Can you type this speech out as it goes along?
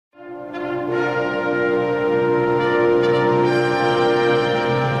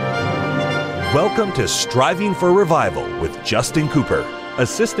Welcome to Striving for Revival with Justin Cooper,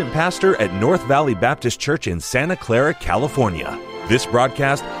 Assistant Pastor at North Valley Baptist Church in Santa Clara, California. This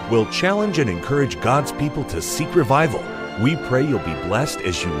broadcast will challenge and encourage God's people to seek revival. We pray you'll be blessed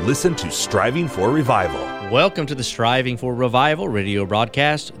as you listen to Striving for Revival. Welcome to the Striving for Revival radio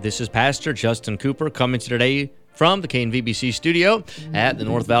broadcast. This is Pastor Justin Cooper coming to today from the KNVBC studio at the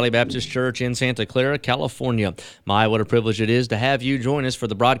North Valley Baptist Church in Santa Clara, California. What a privilege it is to have you join us for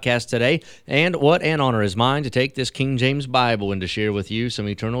the broadcast today, and what an honor is mine to take this King James Bible and to share with you some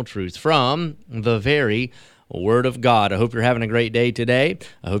eternal truth from the very Word of God. I hope you're having a great day today.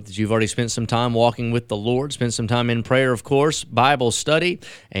 I hope that you've already spent some time walking with the Lord, spent some time in prayer, of course, Bible study,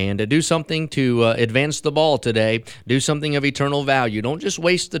 and do something to advance the ball today. Do something of eternal value. Don't just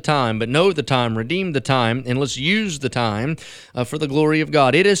waste the time, but know the time, redeem the time, and let's use the time for the glory of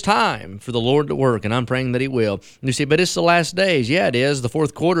God. It is time for the Lord to work, and I'm praying that He will. You say, but it's the last days. Yeah, it is. The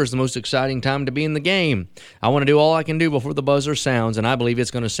fourth quarter is the most exciting time to be in the game. I want to do all I can do before the buzzer sounds, and I believe it's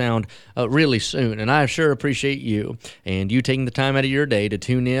going to sound really soon, and I sure appreciate you and you taking the time out of your day to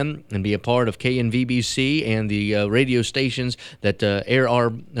tune in and be a part of KNVBC and the radio stations that air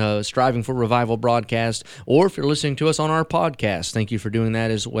our Striving for Revival broadcast, or if you're listening to us on our podcast, thank you for doing that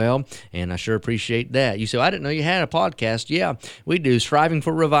as well, and I sure appreciate that. You say, I didn't know you had a podcast. Yeah, we do, Striving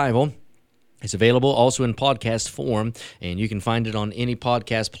for Revival. It's available also in podcast form, and you can find it on any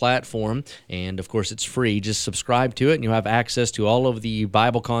podcast platform, and of course it's free. Just subscribe to it, and you'll have access to all of the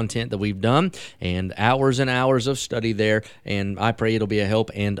Bible content that we've done, and hours of study there, and I pray it'll be a help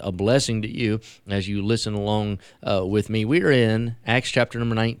and a blessing to you as you listen along with me. We're in Acts chapter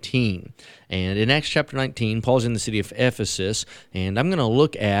number 19, and in Acts chapter 19, Paul's in the city of Ephesus, and I'm going to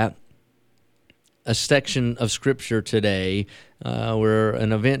look at a section of Scripture today where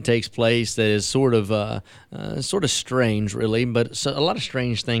an event takes place that is sort of strange, really, but a lot of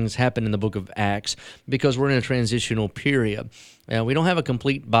strange things happen in the book of Acts because we're in a transitional period. We don't have a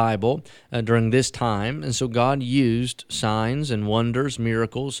complete Bible during this time, and so God used signs and wonders,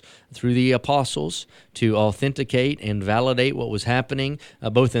 miracles through the apostles to authenticate and validate what was happening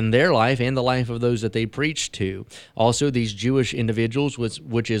both in their life and the life of those that they preached to. Also, these Jewish individuals,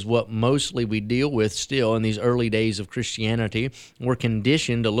 which is what mostly we deal with still in these early days of Christianity, were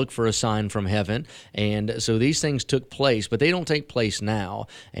conditioned to look for a sign from heaven, and so these things took place, but they don't take place now,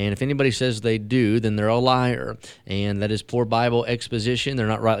 and if anybody says they do, then they're a liar, and that is poor Bible exposition. They're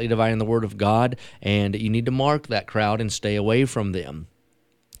not rightly dividing the Word of God, and you need to mark that crowd and stay away from them.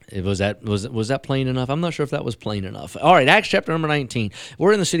 Was that plain enough? I'm not sure if that was plain enough. All right, Acts chapter number 19.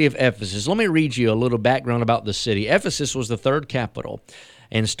 We're in the city of Ephesus. Let me read you a little background about the city. Ephesus was the third capital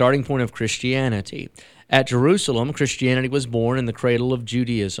and starting point of Christianity. At Jerusalem, Christianity was born in the cradle of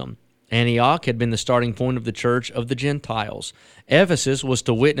Judaism. Antioch had been the starting point of the church of the Gentiles. Ephesus was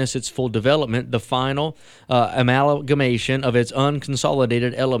to witness its full development, the final amalgamation of its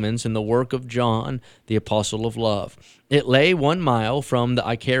unconsolidated elements in the work of John, the apostle of love. It lay 1 mile from the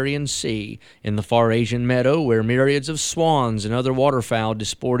Icarian Sea in the far Asian meadow where myriads of swans and other waterfowl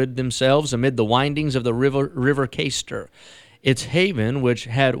disported themselves amid the windings of the river Cayster. Its haven, which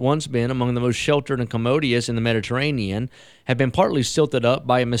had once been among the most sheltered and commodious in the Mediterranean, had been partly silted up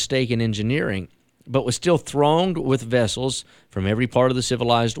by a mistake in engineering, but was still thronged with vessels from every part of the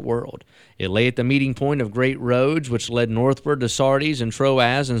civilized world. It lay at the meeting point of great roads which led northward to Sardis and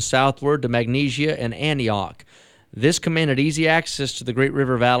Troas and southward to Magnesia and Antioch. This commanded easy access to the great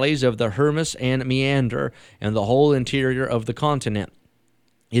river valleys of the Hermus and Meander and the whole interior of the continent.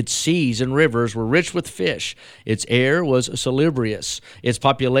 Its seas and rivers were rich with fish. Its air was salubrious. Its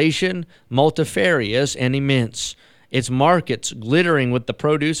population multifarious and immense. Its markets glittering with the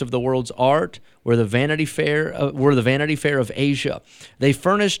produce of the world's art were the Vanity Fair of Asia. They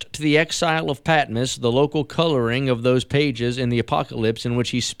furnished to the exile of Patmos the local coloring of those pages in the Apocalypse in which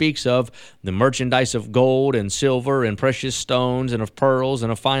he speaks of the merchandise of gold and silver and precious stones and of pearls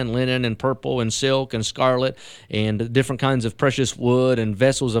and of fine linen and purple and silk and scarlet and different kinds of precious wood and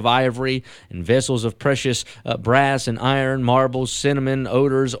vessels of ivory and vessels of precious brass and iron, marbles, cinnamon,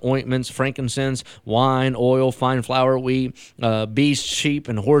 odors, ointments, frankincense, wine, oil, fine flour, wheat, beasts, sheep,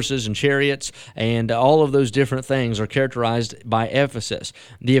 and horses and chariots. And all of those different things are characterized by Ephesus.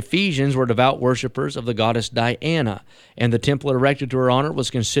 The Ephesians were devout worshipers of the goddess Diana, and the temple erected to her honor was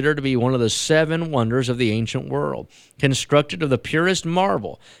considered to be one of the 7 wonders of the ancient world. Constructed of the purest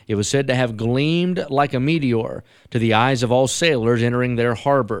marble, it was said to have gleamed like a meteor to the eyes of all sailors entering their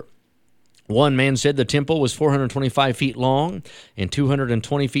harbor. One man said the temple was 425 feet long and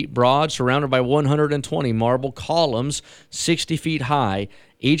 220 feet broad, surrounded by 120 marble columns 60 feet high,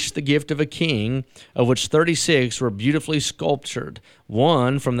 each the gift of a king, of which 36 were beautifully sculptured,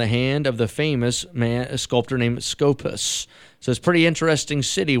 one from the hand of the famous a sculptor named Scopas. So it's a pretty interesting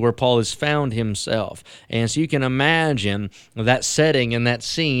city where Paul has found himself. And so you can imagine that setting and that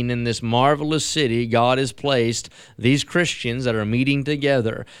scene in this marvelous city. God has placed these Christians that are meeting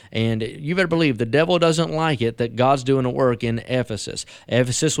together. And you better believe the devil doesn't like it that God's doing a work in Ephesus.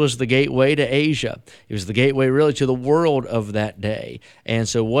 Ephesus was the gateway to Asia. It was the gateway really to the world of that day. And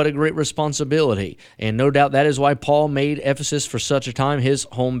so what a great responsibility. And no doubt that is why Paul made Ephesus for such a time his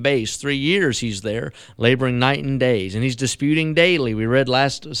home base. 3 years he's there, laboring night and days. And he's disputing daily. We read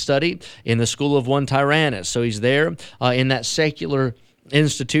last study in the school of one Tyrannus. So he's there in that secular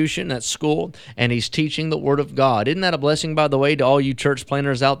institution, that school, and he's teaching the Word of God. Isn't that a blessing, by the way, to all you church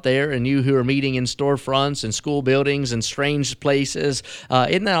planners out there and you who are meeting in storefronts and school buildings and strange places?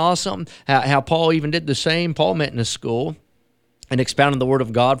 Isn't that awesome how Paul even did the same? Paul met in a school and expounded the Word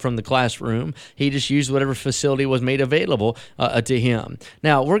of God from the classroom. He just used whatever facility was made available to him.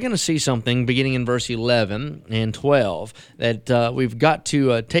 Now, we're going to see something beginning in verse 11 and 12 that we've got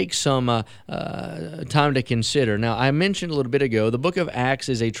to take some time to consider. Now, I mentioned a little bit ago, the book of Acts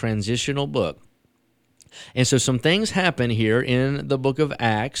is a transitional book. And so some things happen here in the book of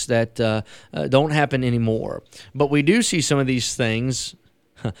Acts that don't happen anymore. But we do see some of these things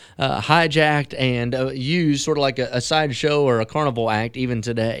hijacked and used sort of like a sideshow or a carnival act even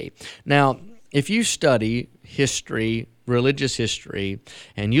today. Now, if you study history, religious history,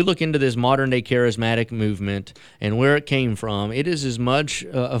 and you look into this modern-day charismatic movement and where it came from, it is as much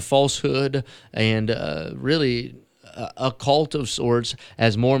a falsehood and really a cult of sorts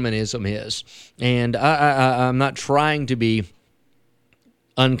as Mormonism is. And I'm not trying to be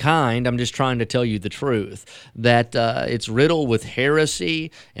unkind. I'm just trying to tell you the truth, that it's riddled with heresy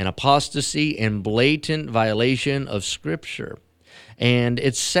and apostasy and blatant violation of Scripture. And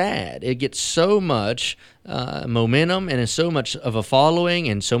it's sad. It gets so much momentum and is so much of a following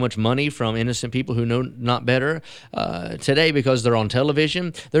and so much money from innocent people who know not better today because they're on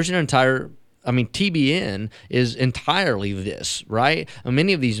television. There's an entire TBN is entirely this, right?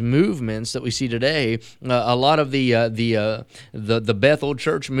 Many of these movements that we see today, a lot of the Bethel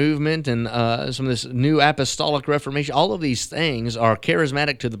Church movement and some of this new apostolic reformation, all of these things are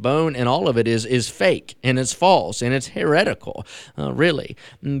charismatic to the bone, and all of it is fake, and it's false, and it's heretical, really.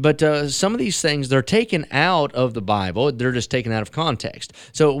 But some of these things, they're taken out of the Bible. They're just taken out of context.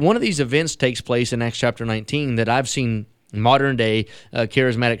 So one of these events takes place in Acts chapter 19 that I've seen modern-day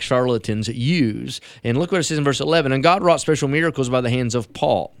charismatic charlatans use. And look what it says in verse 11. And God wrought special miracles by the hands of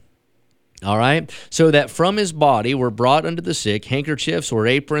Paul. All right, so that from his body were brought unto the sick handkerchiefs or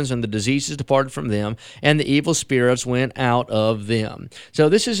aprons, and the diseases departed from them, and the evil spirits went out of them. So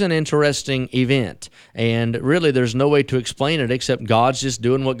this is an interesting event, and really there's no way to explain it except God's just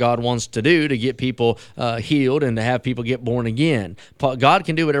doing what God wants to do to get people healed and to have people get born again. God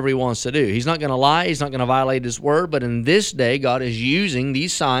can do whatever he wants to do. He's not going to lie. He's not going to violate his word, but in this day, God is using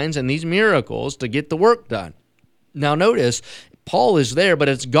these signs and these miracles to get the work done. Now notice, Paul is there, but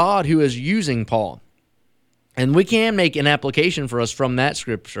it's God who is using Paul. And we can make an application for us from that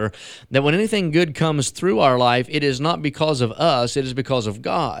scripture that when anything good comes through our life, it is not because of us, it is because of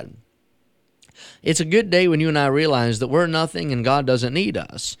God. It's a good day when you and I realize that we're nothing and God doesn't need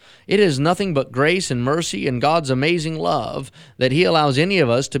us. It is nothing but grace and mercy and God's amazing love that he allows any of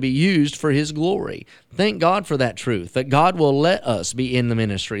us to be used for his glory. Thank God for that truth, that God will let us be in the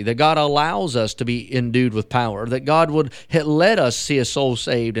ministry, that God allows us to be endued with power, that God would let us see a soul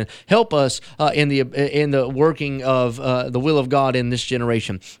saved and help us in the working of the will of God in this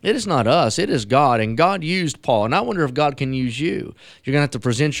generation. It is not us, it is God, and God used Paul. And I wonder if God can use you. You're going to have to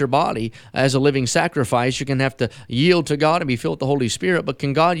present your body as a living sacrifice. You're going to have to yield to God and be filled with the Holy Spirit, but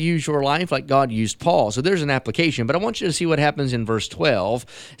can God use your life like God used Paul? So there's an application, but I want you to see what happens in verse 12.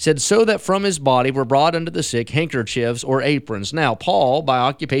 It said, so that from his body were brought unto the sick handkerchiefs or aprons. Now, Paul, by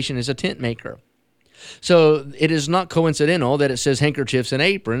occupation, is a tent maker. So it is not coincidental that it says handkerchiefs and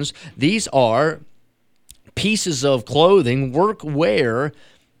aprons. These are pieces of clothing, work wear,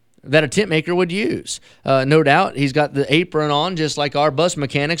 that a tent maker would use. No doubt, he's got the apron on, just like our bus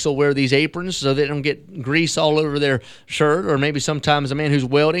mechanics will wear these aprons so they don't get grease all over their shirt, or maybe sometimes a man who's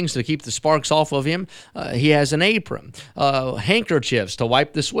welding, so to keep the sparks off of him, he has an apron. Handkerchiefs to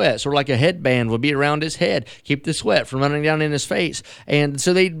wipe the sweat, sort of like a headband would be around his head, keep the sweat from running down in his face. And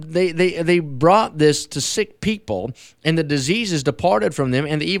so they brought this to sick people, and the diseases departed from them,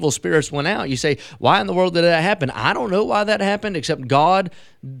 and the evil spirits went out. You say, why in the world did that happen? I don't know why that happened, except God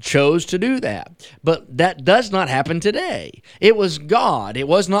chose to do that. But that does not happen today. It was God. It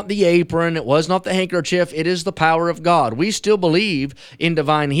was not the apron. It was not the handkerchief. It is the power of God. We still believe in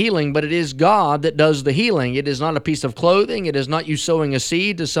divine healing, but it is God that does the healing. It is not a piece of clothing. It is not you sowing a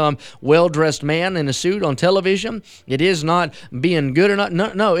seed to some well-dressed man in a suit on television. It is not being good or not.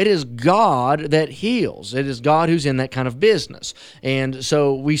 No, it is God that heals. It is God who's in that kind of business. And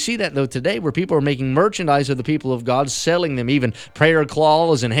so we see that, though, today where people are making merchandise of the people of God, selling them even prayer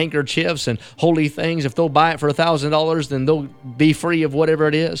cloths and handkerchiefs and holy things. If they'll buy it for $1,000, then they'll be free of whatever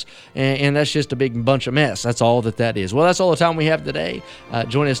it is. And that's just a big bunch of mess. That's all that is. Well, that's all the time we have today.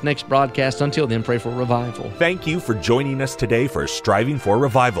 Join us next broadcast. Until then, pray for revival. Thank you for joining us today for Striving for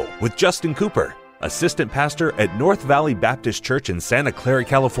Revival with Justin Cooper, Assistant Pastor at North Valley Baptist Church in Santa Clara,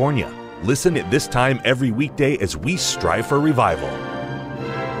 California. Listen at this time every weekday as we strive for revival.